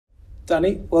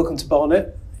Danny, welcome to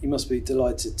Barnet. You must be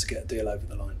delighted to get a deal over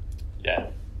the line. Yeah,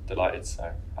 delighted.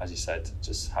 So, as you said,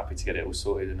 just happy to get it all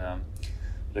sorted and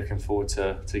looking forward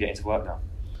to getting to work now.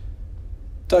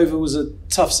 Dover was a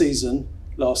tough season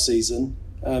last season,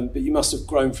 but you must have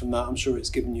grown from that. I'm sure it's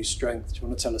given you strength. Do you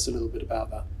want to tell us a little bit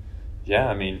about that? Yeah,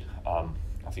 I mean,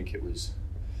 I think it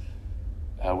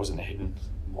wasn't hidden,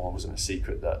 wasn't a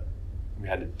secret that we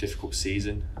had a difficult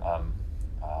season.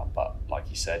 But like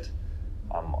you said,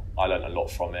 I learned a lot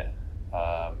from it,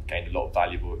 gained a lot of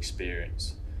valuable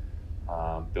experience,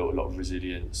 built a lot of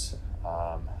resilience,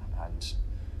 and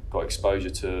got exposure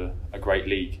to a great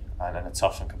league and a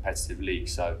tough and competitive league.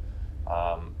 So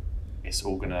it's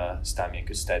all going to stand me in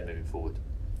good stead moving forward.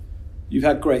 You've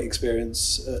had great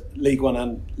experience at League One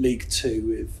and League Two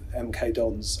with MK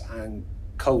Dons and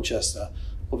Colchester.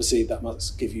 Obviously, that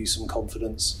must give you some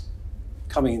confidence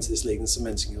coming into this league and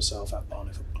cementing yourself at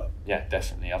Barnet Football Club. Yeah,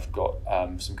 definitely. I've got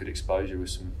some good exposure with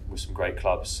some great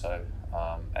clubs. So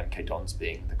MK Dons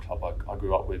being the club I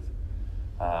grew up with,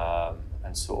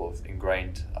 and sort of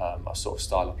ingrained a sort of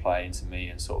style of play into me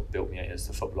and sort of built me as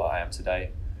the footballer I am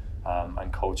today.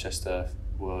 And Colchester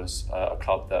was a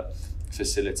club that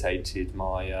facilitated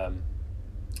my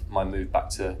my move back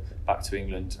to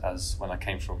England as when I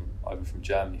came over from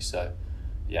Germany. So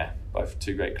yeah, both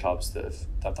two great clubs that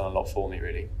have done a lot for me,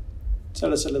 really.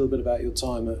 Tell us a little bit about your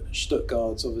time at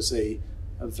Stuttgart, obviously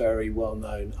a very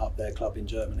well-known up there club in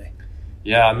Germany.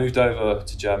 Yeah, I moved over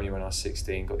to Germany when I was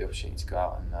 16, got the opportunity to go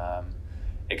out and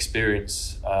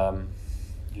experience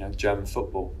German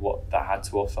football, what that had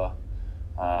to offer.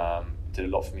 Did a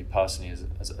lot for me personally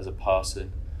as a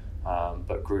person,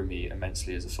 but grew me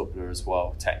immensely as a footballer as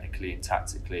well, technically and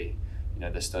tactically. You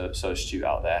know, they're so astute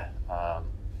out there.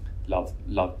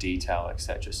 Love detail,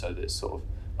 etc. So that sort of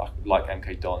like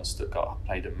MK Dons, Stuttgart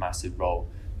played a massive role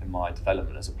in my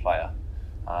development as a player,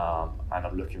 and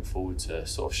I'm looking forward to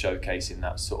sort of showcasing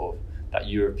that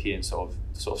European sort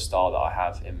of style that I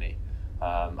have in me,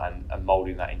 and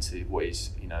moulding that into what is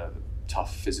a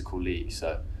tough physical league.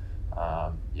 So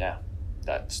yeah,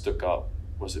 that Stuttgart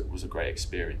was a great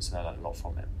experience and I learned a lot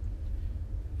from it.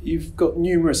 You've got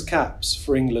numerous caps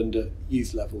for England at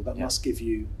youth level. That must give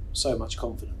you so much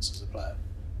confidence as a player.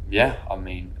 Yeah, I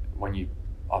mean,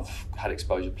 I've had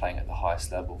exposure playing at the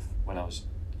highest level when I was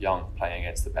young, playing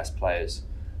against the best players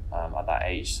at that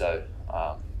age. So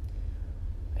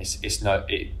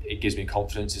it gives me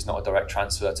confidence. It's not a direct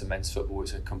transfer to men's football.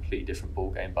 It's a completely different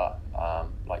ball game. But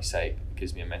like I say, it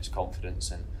gives me immense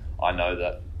confidence, and I know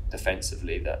that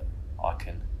defensively that I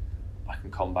can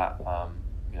combat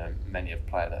many of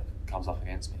the player that comes up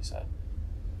against me. So.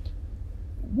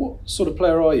 What sort of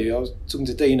player are you? I was talking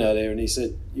to Dean earlier and he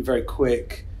said you're very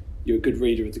quick, you're a good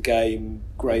reader of the game,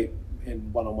 great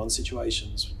in one-on-one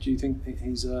situations. Do you think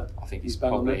he's I think he's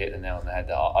probably hit the nail on the head.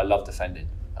 I love defending.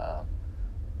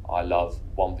 I love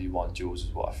 1v1 duels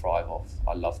is what I thrive off.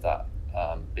 I love that,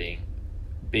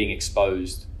 being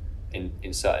exposed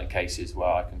in certain cases where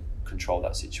I can control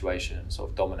that situation and sort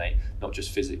of dominate, not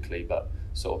just physically but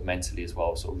sort of mentally as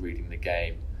well, sort of reading the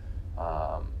game,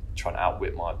 trying to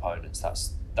outwit my opponents.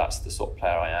 That's the sort of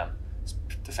player I am.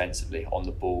 Defensively, on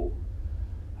the ball,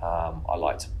 I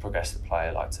like to progress the play.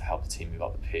 I like to help the team move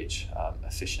up the pitch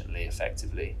efficiently,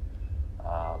 effectively,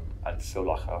 and feel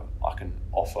like I can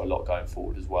offer a lot going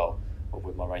forward as well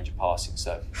with my range of passing.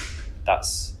 So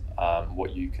that's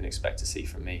what you can expect to see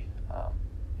from me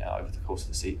over the course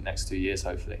of the next 2 years,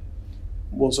 hopefully.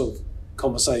 What sort of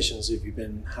conversations have you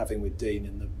been having with Dean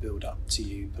in the build-up to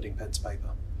you putting pen to paper?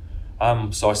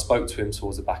 So I spoke to him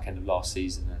towards the back end of last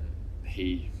season, and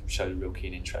he showed a real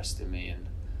keen interest in me, and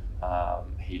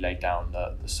he laid down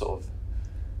the sort of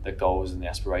the goals and the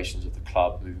aspirations of the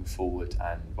club moving forward.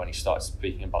 And when he started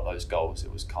speaking about those goals,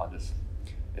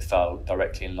 it fell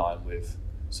directly in line with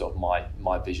sort of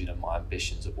my vision and my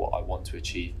ambitions of what I want to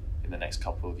achieve in the next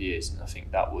couple of years. And I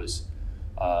think that was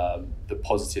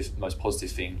the most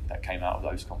positive thing that came out of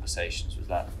those conversations was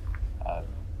that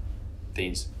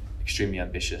Dean's extremely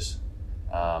ambitious.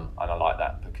 And I like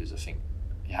that because I think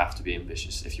you have to be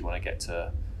ambitious if you want to get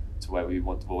to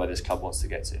where this club wants to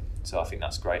get to. So I think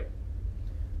that's great.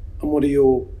 And what are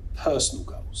your personal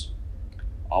goals?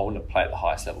 I want to play at the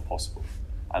highest level possible,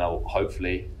 and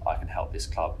hopefully I can help this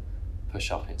club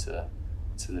push up into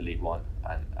the League One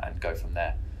and go from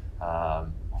there.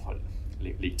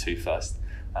 League Two first,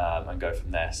 and go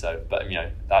from there. So, but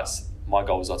that's my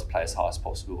goals are to play as high as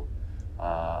possible.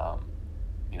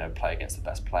 Play against the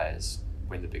best players,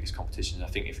 win the biggest competitions. I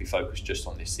think if we focus just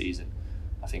on this season,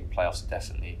 I think playoffs are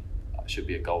definitely should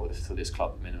be a goal for this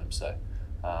club minimum. So,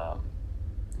 and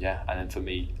then for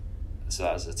me, so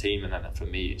as a team, and then for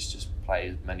me, it's just play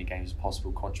as many games as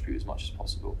possible, contribute as much as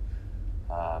possible,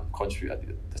 contribute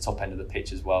at the top end of the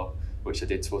pitch as well, which I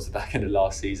did towards the back end of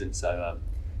last season. So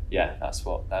yeah,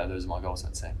 those are my goals,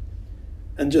 I'd say.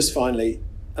 And just finally,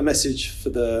 a message for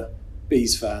the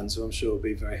Bees fans, who I'm sure will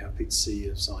be very happy to see you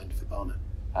have signed for Barnet.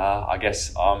 I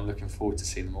guess I'm looking forward to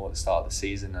seeing them all at the start of the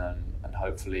season, and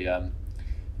hopefully,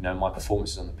 my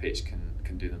performances on the pitch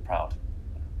can do them proud.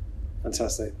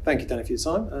 Fantastic. Thank you, Danny, for your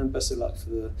time, and best of luck for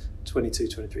the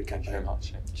 22-23 campaign. Thank you very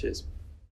much. Cheers.